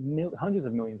hundreds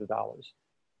of millions of dollars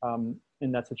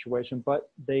in that situation,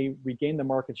 but they regained the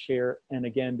market share and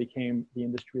again became the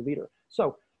industry leader.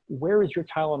 So where is your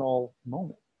Tylenol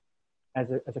moment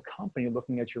as a company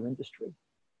looking at your industry?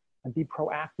 And be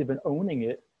proactive in owning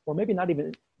it, or maybe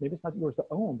it's not yours to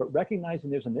own, but recognizing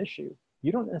there's an issue.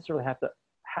 You don't necessarily have to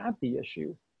have the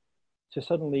issue to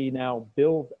suddenly now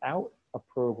build out a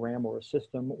program or a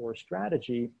system or a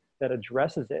strategy that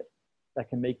addresses it, that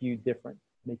can make you different,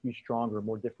 make you stronger,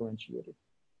 more differentiated.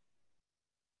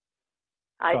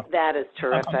 That is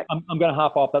terrific. I'm going to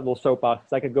hop off that little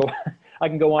soapbox. I can go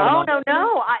on. Oh,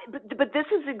 no. But this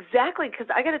is exactly, because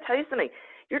I got to tell you something.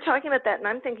 You're talking about that, and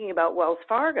I'm thinking about Wells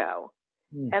Fargo.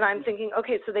 And I'm thinking,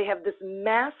 okay, so they have this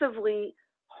massively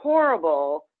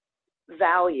horrible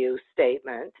value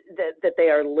statement that they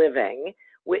are living,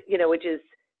 with, which is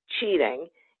cheating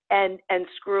and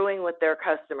screwing with their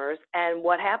customers. And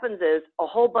what happens is a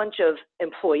whole bunch of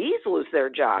employees lose their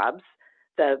jobs.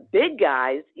 The big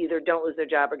guys either don't lose their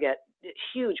job or get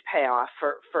huge payoff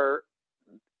for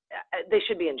they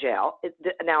should be in jail.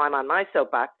 Now I'm on my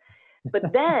soapbox.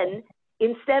 But then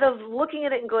instead of looking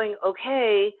at it and going,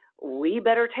 okay, we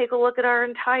better take a look at our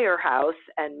entire house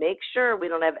and make sure we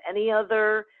don't have any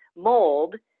other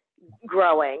mold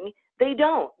growing, they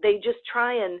don't. They just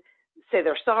try and say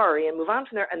they're sorry and move on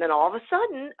from there. And then all of a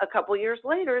sudden, a couple years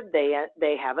later,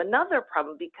 they have another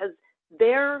problem because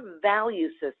their value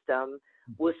system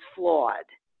was flawed,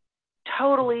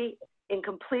 totally and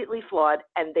completely flawed.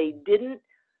 And they didn't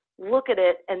look at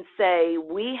it and say,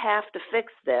 we have to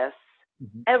fix this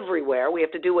everywhere. We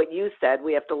have to do what you said.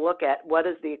 We have to look at what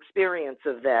is the experience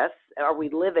of this. Are we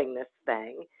living this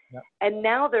thing? Yep. And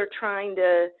now they're trying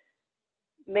to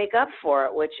make up for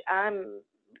it, which I'm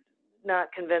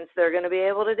not convinced they're going to be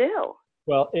able to do.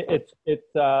 Well,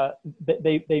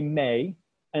 they may,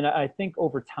 and I think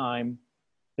over time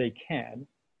they can.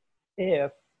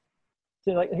 If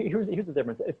so, like here's the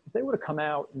difference. If they were to come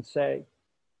out and say,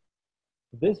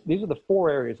 these are the 4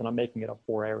 areas, and I'm making it up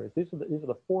 4 areas. These are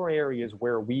the 4 areas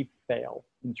where we fail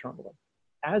internally.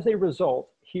 As a result,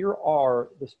 here are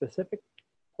the specific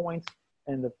points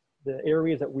and the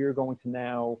areas that we are going to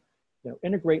now,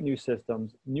 integrate new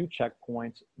systems, new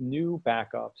checkpoints, new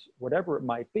backups, whatever it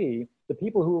might be. The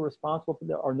people who are responsible for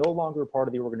that are no longer a part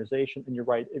of the organization. And you're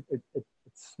right, it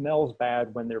smells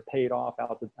bad when they're paid off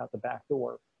out the back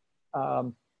door.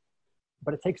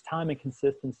 But it takes time and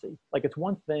consistency. Like it's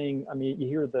one thing, I mean, you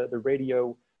hear the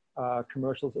radio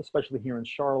commercials, especially here in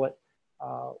Charlotte,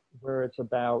 where it's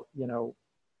about,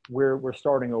 we're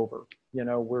starting over,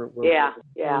 we're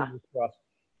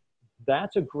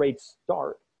that's a great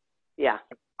start. Yeah.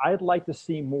 I'd like to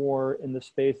see more in the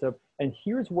space of, and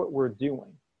here's what we're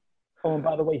doing. Oh, and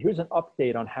by the way, here's an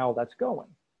update on how that's going.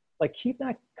 Like keep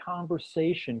that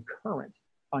conversation current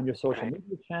on your social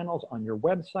media channels, on your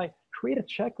website. Create a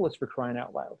checklist for crying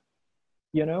out loud.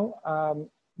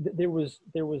 There was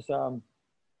a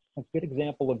good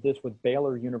example of this with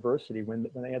Baylor University when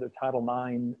they had their Title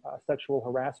IX sexual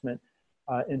harassment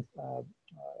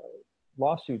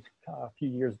lawsuits a few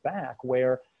years back,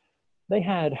 where they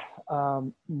had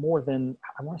more than,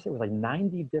 I want to say it was like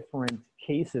 90 different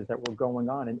cases that were going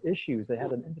on and issues. They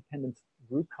had an independent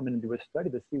group come in and do a study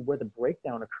to see where the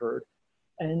breakdown occurred.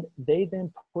 And they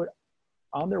then put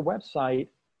on their website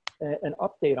an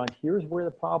update on here's where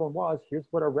the problem was, here's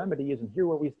what our remedy is, and here's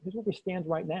where we stand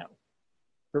right now.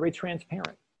 Very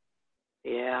transparent.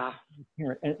 Yeah.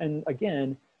 And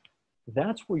again,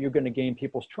 that's where you're going to gain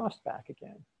people's trust back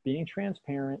again. Being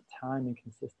transparent, time, and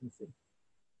consistency.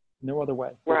 No other way.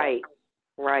 Right.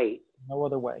 No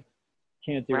other way.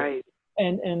 Can't do it.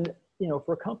 And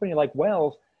for a company like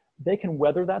Wells, they can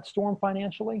weather that storm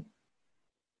financially.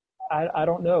 I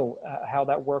don't know how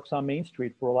that works on Main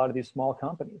Street for a lot of these small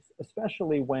companies,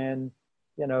 especially when,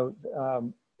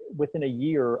 within a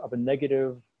year of a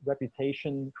negative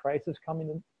reputation crisis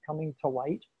coming to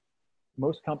light,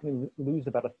 most companies lose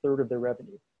about 1/3 of their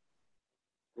revenue.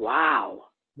 Wow.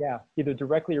 Yeah, either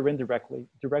directly or indirectly.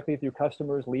 Directly through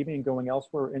customers leaving and going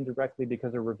elsewhere, or indirectly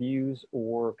because of reviews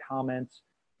or comments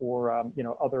or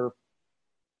other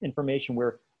information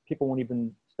where people won't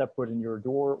even step foot in your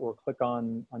door or click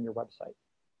on your website.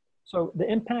 So the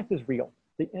impact is real.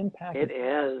 The impact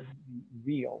is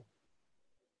real.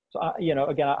 So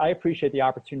again, I appreciate the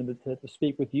opportunity to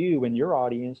speak with you and your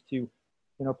audience to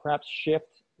perhaps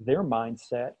shift their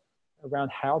mindset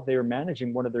around how they're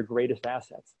managing one of their greatest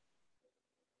assets.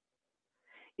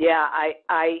 Yeah,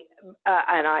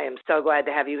 and I am so glad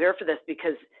to have you here for this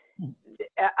because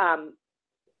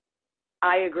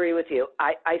I agree with you.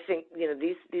 I think,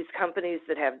 these companies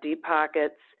that have deep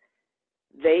pockets,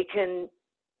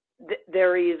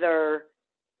 they're either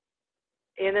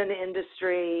in an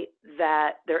industry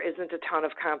that there isn't a ton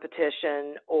of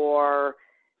competition, or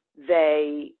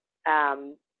they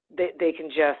can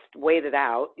just wait it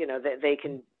out. They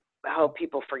can hope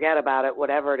people forget about it,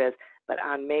 whatever it is. But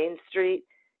on Main Street,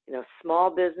 small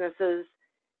businesses,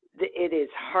 it is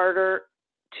harder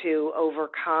to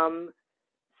overcome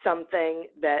something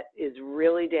that is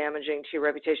really damaging to your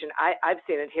reputation. I've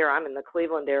seen it here. I'm in the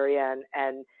Cleveland area,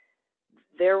 and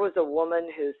there was a woman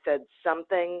who said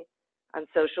something on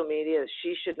social media that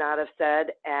she should not have said,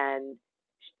 and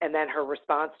then her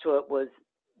response to it was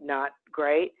not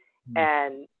great,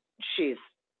 and she's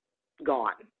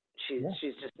gone.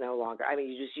 She's just no longer. I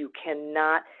mean, you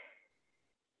cannot.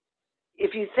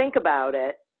 If you think about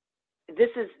it, this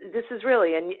is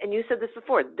really, and you said this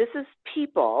before. This is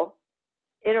people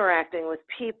interacting with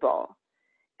people,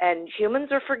 and humans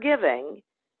are forgiving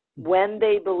when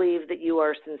they believe that you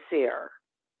are sincere.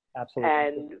 Absolutely.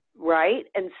 And right.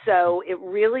 And so it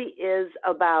really is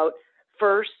about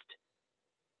first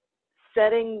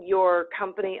setting your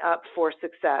company up for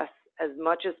success as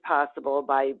much as possible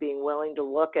by being willing to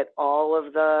look at all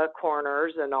of the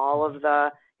corners and all of the,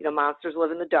 monsters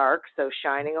live in the dark. So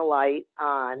shining a light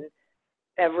on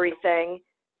everything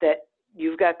that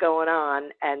you've got going on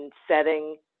and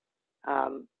setting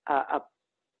a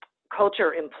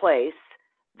culture in place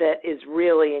that is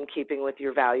really in keeping with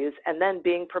your values, and then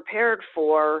being prepared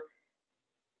for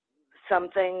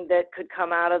something that could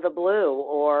come out of the blue,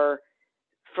 or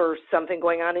for something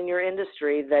going on in your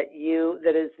industry that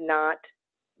is not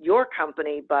your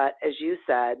company, but as you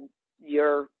said,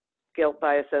 your guilt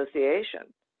by association.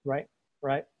 Right.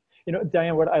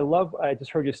 Diane, what I love, I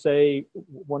just heard you say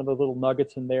one of the little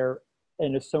nuggets in there,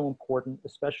 and it's so important,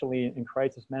 especially in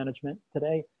crisis management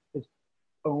today, is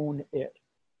own it.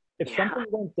 If something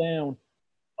went down,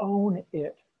 own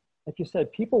it. Like you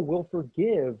said, people will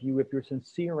forgive you if you're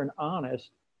sincere and honest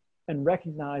and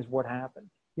recognize what happened.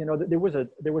 There was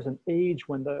an age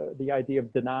when the idea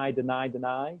of deny.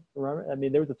 Remember? I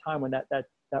mean, there was a time when that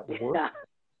worked.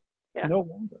 Yeah. No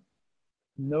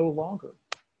longer.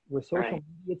 With social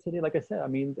media today, like I said, I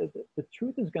mean, the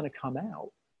truth is going to come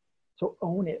out. So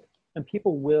own it, and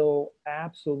people will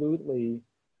absolutely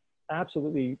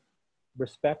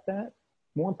respect that.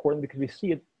 More importantly, because we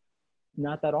see it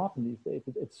not that often these days.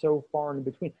 It's so far in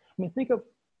between. I mean, think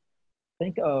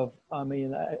of. I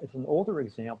mean, it's an older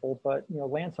example, but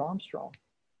Lance Armstrong.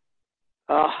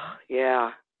 Oh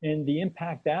yeah. And the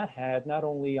impact that had not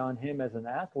only on him as an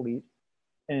athlete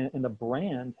and the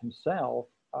brand himself.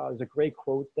 There's a great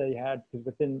quote that he had, because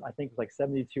within, I think it was like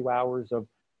 72 hours of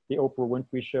the Oprah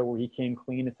Winfrey show, where he came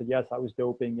clean and said, yes, I was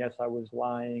doping. Yes, I was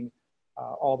lying.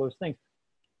 All those things.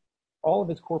 All of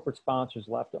his corporate sponsors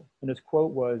left him. And his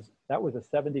quote was, that was a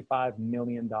 $75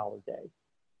 million day.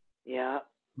 Yeah.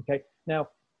 Okay. Now,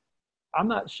 I'm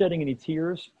not shedding any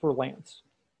tears for Lance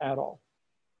at all.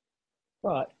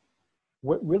 But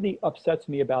what really upsets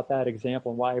me about that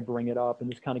example, and why I bring it up,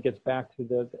 and this kind of gets back to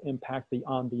the impact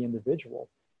on the individual,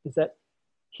 is that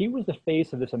he was the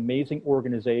face of this amazing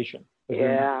organization.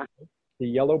 Yeah. The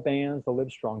Yellow Bands, the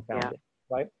Livestrong Foundation,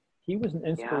 right? He was an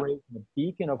inspiration, a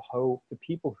beacon of hope to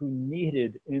people who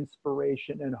needed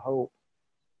inspiration and hope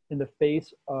in the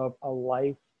face of a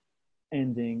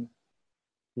life-ending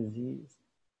disease.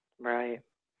 Right.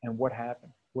 And what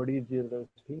happened? What did he do to those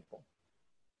people?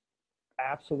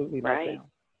 Absolutely let down.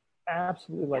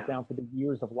 Absolutely let down for the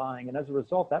years of lying. And as a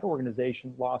result, that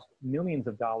organization lost millions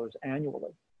of dollars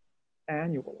annually,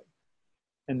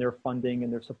 in their funding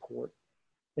and their support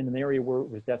in an area where it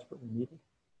was desperately needed,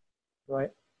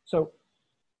 right? So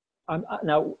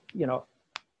now,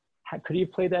 could he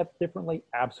have played that differently?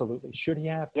 Absolutely. Should he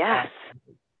have? Yes.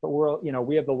 Absolutely. But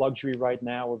we have the luxury right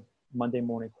now of Monday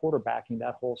morning quarterbacking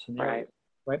that whole scenario,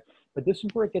 right? But this is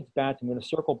where it gets back. I'm going to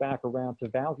circle back around to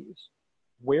values.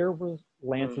 Where was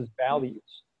Lance's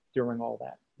values during all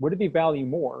that? What did he value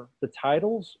more, the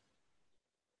titles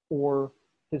or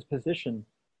his position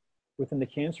within the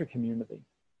cancer community,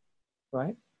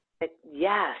 right?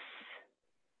 Yes.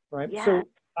 Right. Yes. So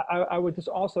I would just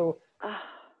also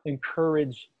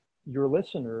encourage your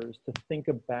listeners to think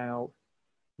about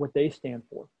what they stand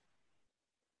for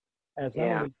as not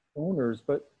only owners,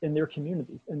 but in their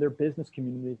communities, in their business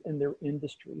communities, in their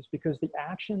industries, because the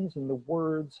actions and the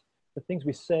words, the things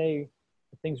we say,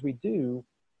 the things we do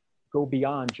go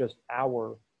beyond just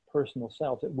our personal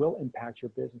selves. It will impact your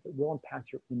business. It will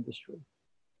impact your industry,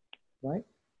 right?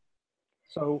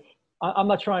 So I'm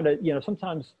not trying to,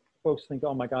 sometimes folks think,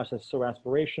 oh my gosh, that's so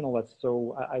aspirational. That's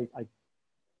so, I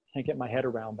can't get my head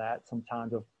around that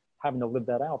sometimes of having to live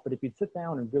that out. But if you sit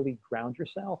down and really ground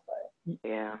yourself,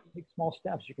 take small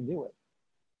steps, you can do it.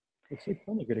 You see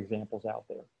plenty of good examples out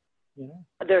there. You know?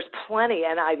 There's plenty,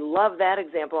 and I love that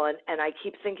example. And I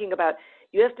keep thinking about,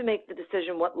 you have to make the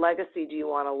decision, what legacy do you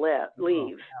want to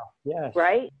leave? Oh, yes.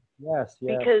 Right? Yes.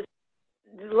 Because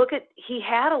look at, he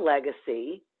had a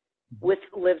legacy with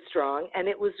Livestrong, and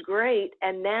it was great,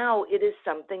 and now it is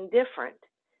something different.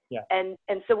 Yeah. And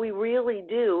so we really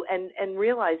do, and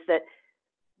realize that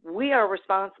we are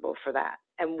responsible for that,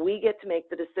 and we get to make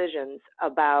the decisions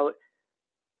about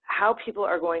how people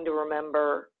are going to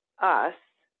remember us,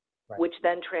 which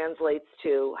then translates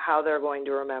to how they're going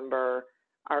to remember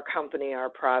our company, our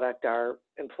product, our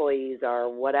employees, our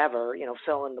whatever,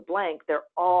 fill in the blank. They're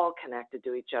all connected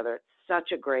to each other.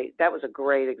 That was a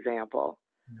great example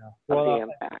of the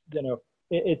impact.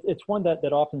 It's one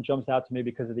that often jumps out to me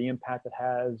because of the impact it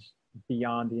has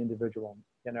beyond the individual,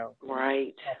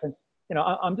 Right. Often,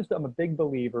 I'm a big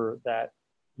believer that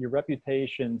your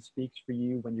reputation speaks for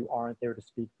you when you aren't there to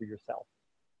speak for yourself.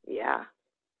 Yeah.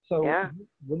 So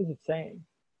what is it saying?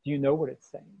 Do you know what it's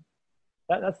saying?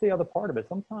 That's the other part of it.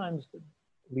 Sometimes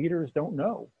leaders don't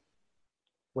know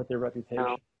what their reputation.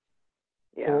 Oh.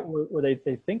 Yeah. Or they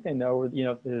think they know, or,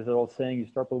 there's an old saying, you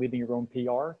start believing your own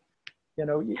PR.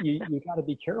 You got to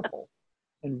be careful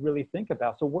and really think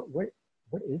about, so what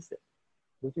is it?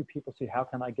 What do people see? How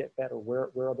can I get better?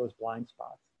 Where are those blind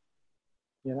spots?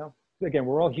 Again,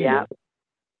 we're all human.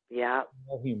 Yeah.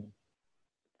 We're all human.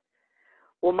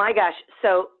 Well, my gosh,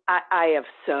 so I have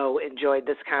so enjoyed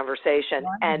this conversation,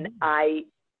 and I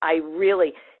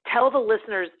really tell the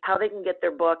listeners how they can get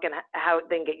their book and how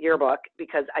they can get your book,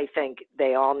 because I think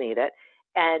they all need it,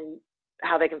 and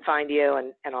how they can find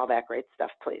you and all that great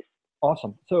stuff, please.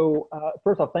 Awesome. So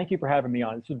first off, thank you for having me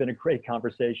on. This has been a great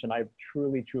conversation. I've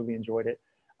truly, truly enjoyed it.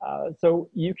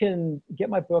 So you can get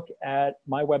my book at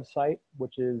my website,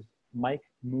 which is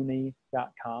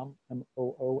MikeMooney.com, Mooney.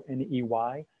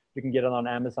 You can get it on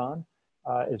Amazon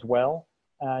as well.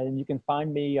 And you can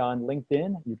find me on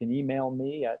LinkedIn. You can email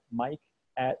me at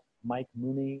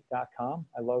mike@mikemooney.com.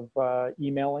 I love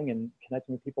emailing and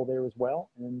connecting with people there as well.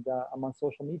 And I'm on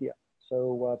social media.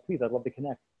 So please, I'd love to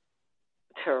connect.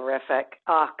 Terrific.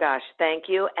 Oh, gosh, thank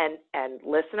you. And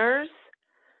listeners,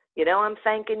 I'm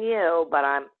thanking you, but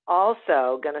I'm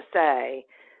also going to say,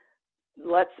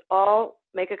 let's all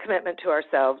make a commitment to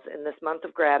ourselves in this month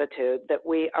of gratitude that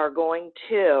we are going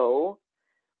to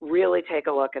really take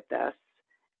a look at this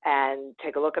and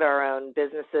take a look at our own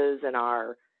businesses and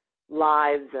our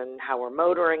lives and how we're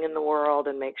motoring in the world,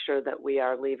 and make sure that we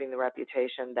are leaving the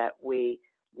reputation that we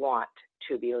want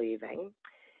to be leaving.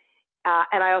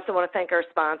 And I also want to thank our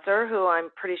sponsor, who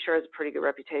I'm pretty sure has a pretty good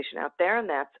reputation out there, and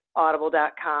that's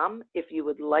audible.com. If you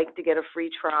would like to get a free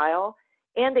trial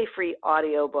and a free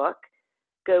audiobook,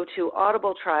 go to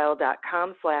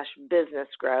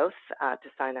audibletrial.com/businessgrowth to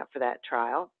sign up for that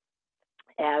trial.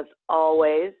 As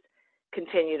always,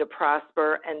 continue to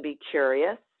prosper and be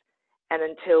curious. And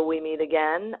until we meet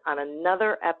again on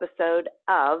another episode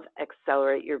of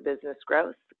Accelerate Your Business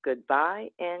Growth, goodbye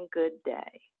and good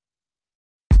day.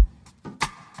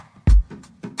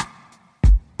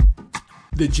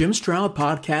 The Jim Stroud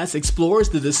Podcast explores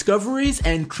the discoveries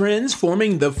and trends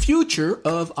forming the future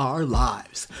of our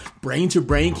lives.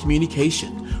 Brain-to-brain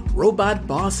communication, robot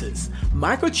bosses,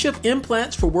 microchip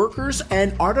implants for workers,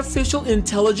 and artificial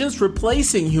intelligence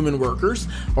replacing human workers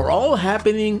are all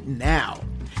happening now.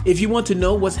 If you want to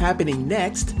know what's happening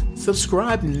next,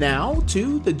 subscribe now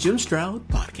to the Jim Stroud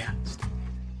Podcast.